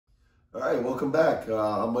All right, welcome back.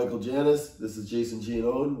 I'm Michael Janis. This is Jason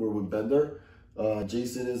Giannone. We're with Bender.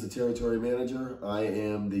 Jason is the territory manager. I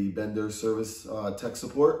am the Bender service tech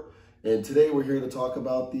support. And today we're here to talk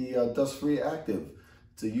about the Dust-Free Active.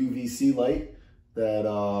 It's a UVC light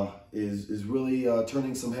that is really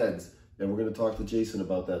turning some heads. And we're going to talk to Jason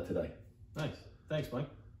about that today. Nice. Thanks, Mike.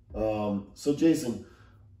 So Jason,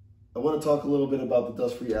 I want to talk a little bit about the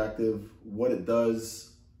Dust-Free Active, what it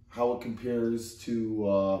does, how it compares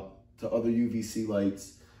to other UVC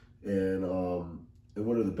lights, and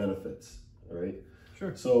what are the benefits, all right?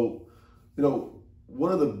 Sure. So,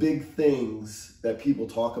 one of the big things that people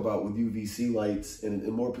talk about with UVC lights, and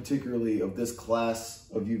more particularly of this class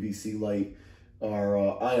of UVC light,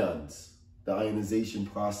 are ions, the ionization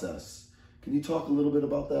process. Can you talk a little bit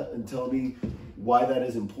about that and tell me why that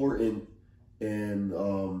is important and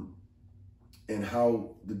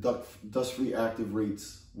how the dust-free active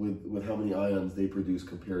rates with how many ions they produce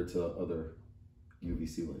compared to other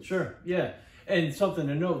UVC lights? Sure, yeah. And something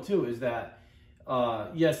to note too is that,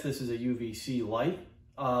 yes, this is a UVC light,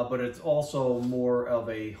 but it's also more of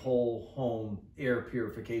a whole home air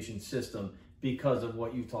purification system because of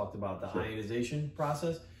what you talked about, the Sure. ionization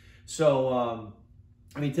process. So,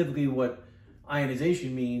 typically what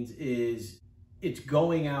ionization means is it's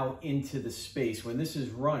going out into the space. When this is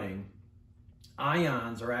running,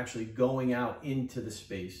 ions are actually going out into the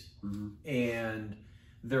space, and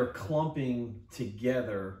they're clumping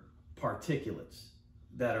together particulates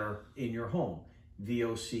that are in your home,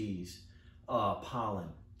 VOCs, pollen,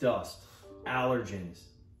 dust, allergens,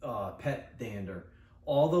 pet dander.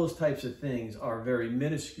 All those types of things are very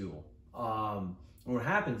minuscule. And what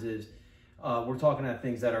happens is we're talking about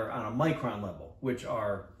things that are on a micron level, which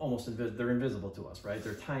are almost they're invisible to us, right?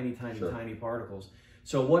 They're tiny, tiny, Sure. tiny particles.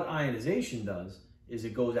 So what ionization does is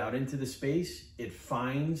it goes out into the space, it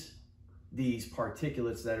finds these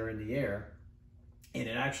particulates that are in the air, and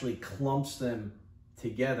it actually clumps them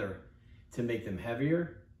together to make them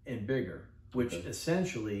heavier and bigger, which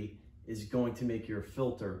essentially is going to make your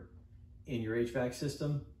filter in your HVAC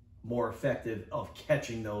system more effective of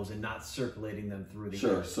catching those and not circulating them through the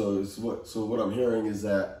air. Sure. So what I'm hearing is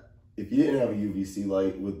that if you didn't have a UVC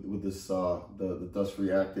light with this the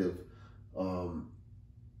dust-free active,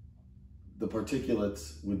 the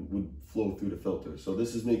particulates would flow through the filter. So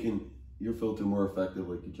this is making your filter more effective,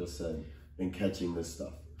 like you just said, in catching this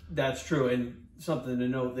stuff. That's true. And something to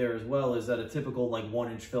note there as well is that a typical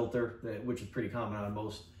 1-inch filter, which is pretty common on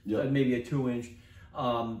most, maybe a 2-inch,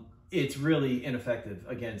 it's really ineffective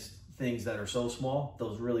against things that are so small,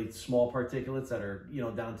 those really small particulates that are,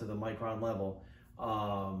 down to the micron level.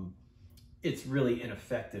 It's really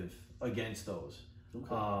ineffective against those.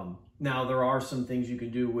 Okay. Now there are some things you can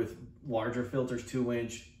do with larger filters,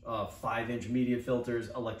 2-inch, 5-inch media filters,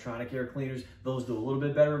 electronic air cleaners. Those do a little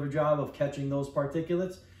bit better of a job of catching those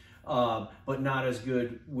particulates, but not as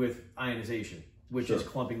good with ionization, which Sure. is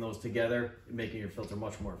clumping those together and making your filter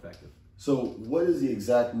much more effective. So what is the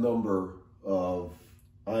exact number of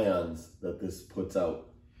ions that this puts out?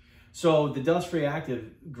 So the Dust-Free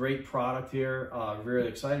Active, great product here. Really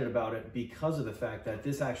excited about it because of the fact that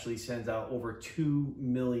this actually sends out over 2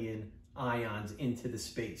 million ions into the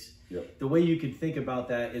space. Yep. The way you could think about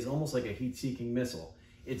that is almost like a heat-seeking missile.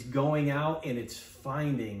 It's going out and it's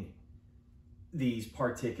finding these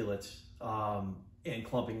particulates and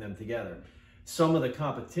clumping them together. Some of the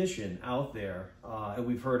competition out there, and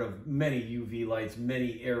we've heard of many UV lights,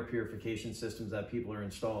 many air purification systems that people are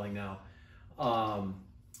installing now.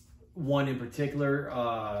 One in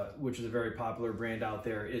particular, which is a very popular brand out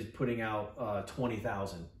there, is putting out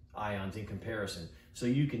 20,000 ions in comparison. So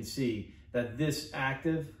you can see that this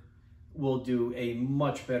active will do a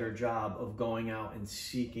much better job of going out and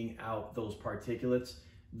seeking out those particulates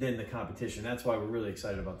than the competition. That's why we're really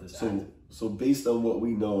excited about this active. So based on what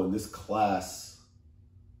we know in this class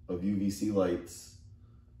of UVC lights,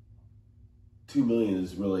 2 million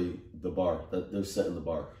is really the bar, that they're setting the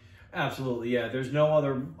bar. Absolutely, yeah. There's no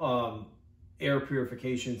other air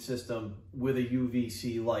purification system with a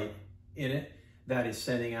UVC light in it that is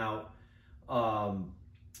sending out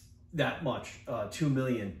that much, 2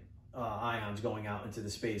 million ions going out into the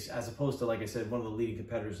space, as opposed to, like I said, one of the leading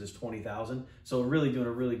competitors is 20,000. So we're really doing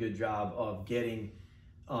a really good job of getting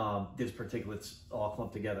these particulates all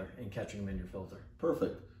clumped together and catching them in your filter.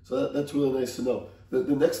 Perfect. So that's really nice to know.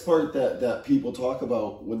 The next part that people talk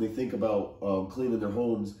about when they think about cleaning their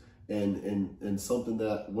homes and something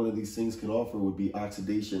that one of these things can offer would be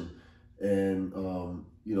oxidation. And,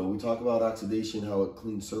 we talk about oxidation, how it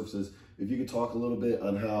cleans surfaces. If you could talk a little bit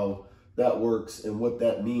on how that works and what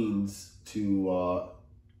that means to a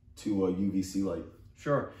UVC light.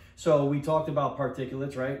 Sure. So we talked about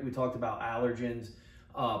particulates, right? We talked about allergens,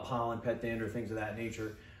 pollen, pet dander, things of that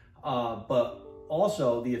nature. But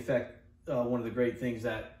also the effect, one of the great things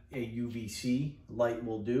that a UVC light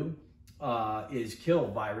will do is kill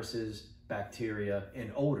viruses, bacteria,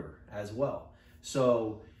 and odor as well.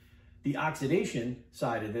 So the oxidation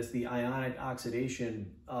side of this, the ionic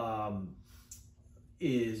oxidation,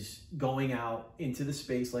 is going out into the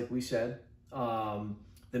space, like we said.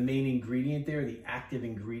 The main ingredient there, the active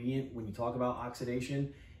ingredient, when you talk about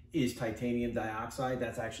oxidation, is titanium dioxide.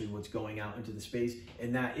 That's actually what's going out into the space,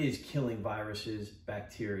 and that is killing viruses,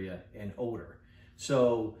 bacteria, and odor.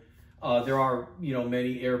 So there are,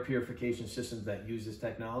 many air purification systems that use this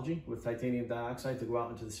technology with titanium dioxide to go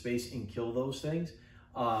out into the space and kill those things.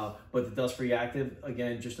 But the dust-free active,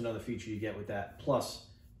 again, just another feature you get with that, plus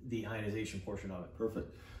the ionization portion of it.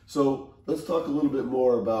 Perfect. So let's talk a little bit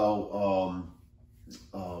more about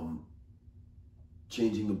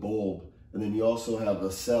changing the bulb, and then you also have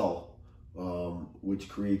a cell, which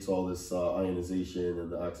creates all this ionization and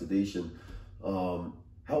the oxidation.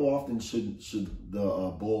 How often should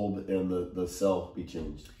the bulb and the cell be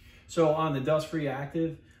changed? So on the dust-free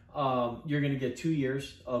active, you're going to get 2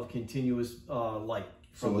 years of continuous light.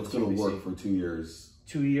 So it's going to work for 2 years.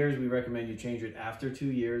 2 years, we recommend you change it after 2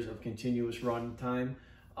 years of continuous run time.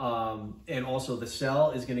 And also the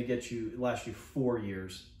cell is going to last you 4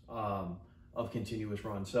 years of continuous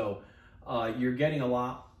run. So you're getting a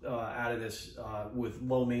lot out of this with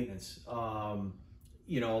low maintenance. A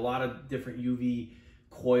lot of different UV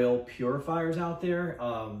coil purifiers out there,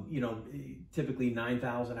 typically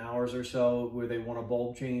 9,000 hours or so where they want a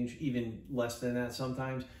bulb change, even less than that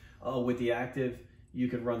sometimes. With the active, you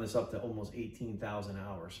can run this up to almost 18,000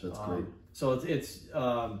 hours. That's great. So it's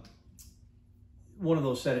one of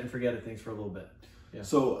those set it and forget it things for a little bit. Yeah.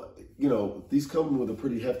 So, these come with a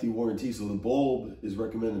pretty hefty warranty. So the bulb is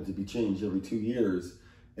recommended to be changed every 2 years.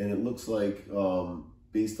 And it looks like,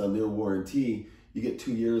 based on their warranty, you get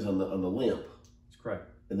 2 years on the lamp. That's correct.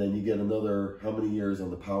 And then you get another, how many years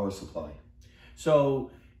on the power supply?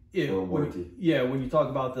 So, warranty. When you talk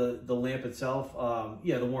about the lamp itself,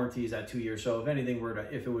 the warranty is at 2 years. So if anything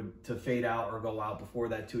if it would to fade out or go out before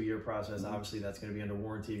that 2 year process, obviously that's going to be under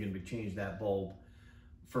warranty. You're going to be change that bulb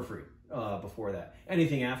for free before that.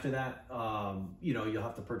 Anything after that, you'll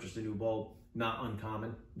have to purchase a new bulb. Not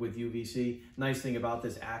uncommon with UVC. Nice thing about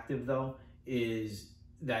this active though is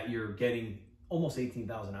that you're getting almost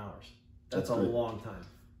 18,000 hours. That's a long time.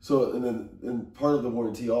 So, and part of the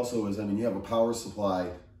warranty also is, you have a power supply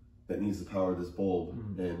that needs to power this bulb.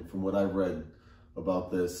 Mm-hmm. And from what I've read about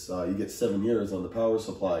this, you get 7 years on the power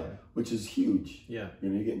supply, which is huge. Yeah.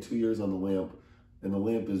 You're getting 2 years on the lamp, and the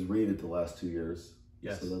lamp is rated to last 2 years.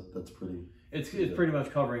 Yes. So that's pretty. It's pretty much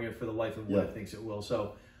covering it for the life of what it thinks it will.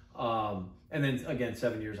 So, and then again,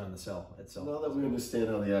 7 years on the cell itself. Now that we understand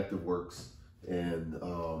how the active works and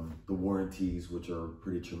the warranties, which are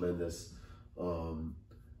pretty tremendous,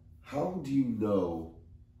 how do you know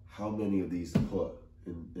how many of these to put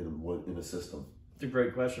in a system? It's a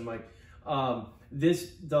great question, Mike. This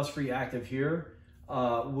dust-free active here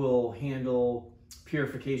will handle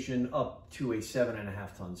purification up to a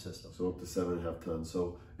 7.5 ton system. So up to 7.5 tons.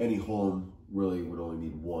 So any home really would only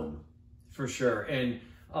need one. For sure. And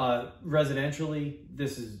residentially,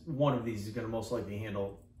 one of these is going to most likely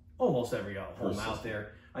handle almost every home out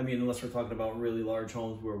there. Unless we're talking about really large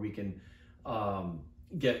homes where we can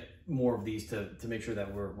get more of these to make sure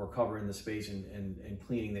that we're covering the space and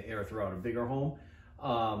cleaning the air throughout a bigger home.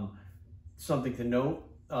 Something to note,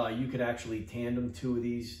 you could actually tandem 2 of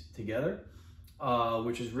these together,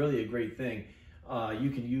 which is really a great thing.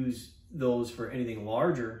 You can use those for anything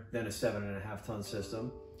larger than a 7.5 ton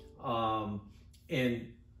system,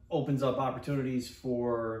 and opens up opportunities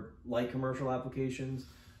for light commercial applications,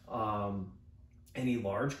 any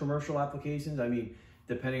large commercial applications.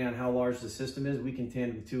 Depending on how large the system is, we can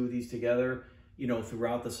tandem 2 of these together,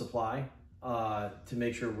 throughout the supply, to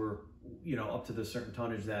make sure we're, up to the certain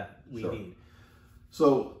tonnage that we need.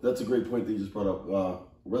 So that's a great point that you just brought up.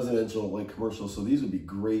 Residential, like commercial. So these would be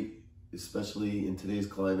great, especially in today's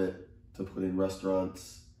climate, to put in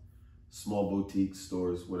restaurants, small boutique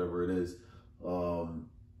stores, whatever it is.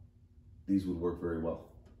 These would work very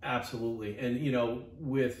well. Absolutely. And,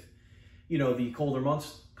 with, the colder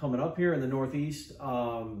months coming up here in the Northeast,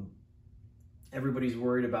 everybody's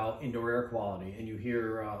worried about indoor air quality, and you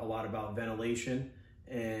hear a lot about ventilation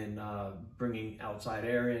and bringing outside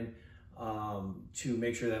air in to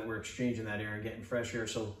make sure that we're exchanging that air and getting fresh air.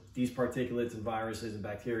 So these particulates and viruses and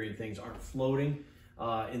bacteria and things aren't floating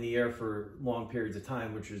in the air for long periods of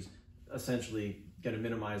time, which is essentially going to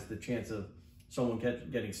minimize the chance of someone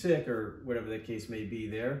getting sick or whatever the case may be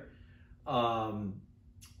there.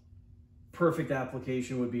 Perfect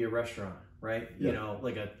application would be a restaurant, right? Yeah. You know,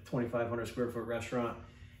 like a 2,500 square foot restaurant.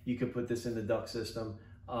 You could put this in the duct system,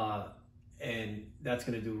 and that's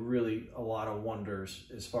going to do really a lot of wonders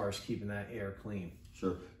as far as keeping that air clean.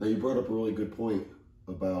 Sure. Now you brought up a really good point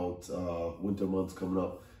about winter months coming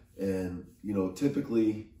up, and you know,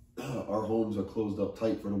 typically our homes are closed up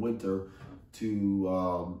tight for the winter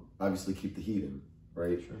to obviously keep the heat in,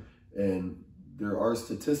 right? Sure. And there are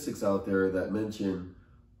statistics out there that mention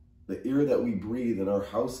the air that we breathe in our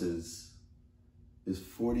houses is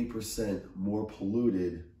 40% more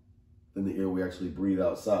polluted than the air we actually breathe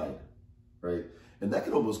outside, right? And that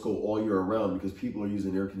can almost go all year around because people are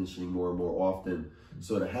using air conditioning more and more often.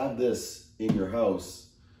 So to have this in your house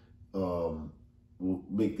will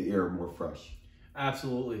make the air more fresh.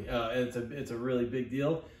 Absolutely. It's a really big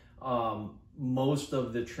deal. Most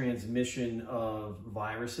of the transmission of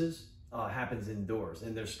viruses happens indoors,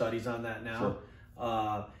 and there's studies on that now.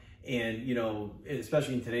 Sure. And, you know,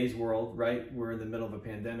 especially in today's world, right? We're in the middle of a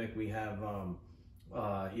pandemic. We have,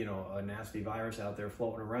 you know, a nasty virus out there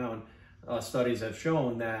floating around. Studies have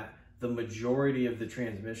shown that the majority of the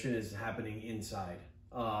transmission is happening inside.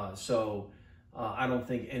 So I don't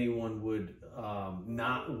think anyone would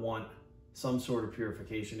not want some sort of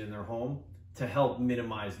purification in their home to help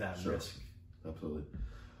minimize that risk. Absolutely.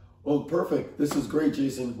 Well, perfect. This was great,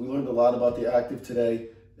 Jason. We learned a lot about the Active today,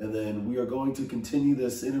 and then we are going to continue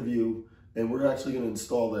this interview, and we're actually going to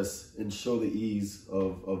install this and show the ease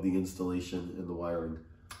of the installation and the wiring.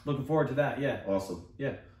 Looking forward to that. Yeah. Awesome.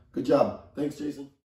 Yeah. Good job. Thanks, Jason.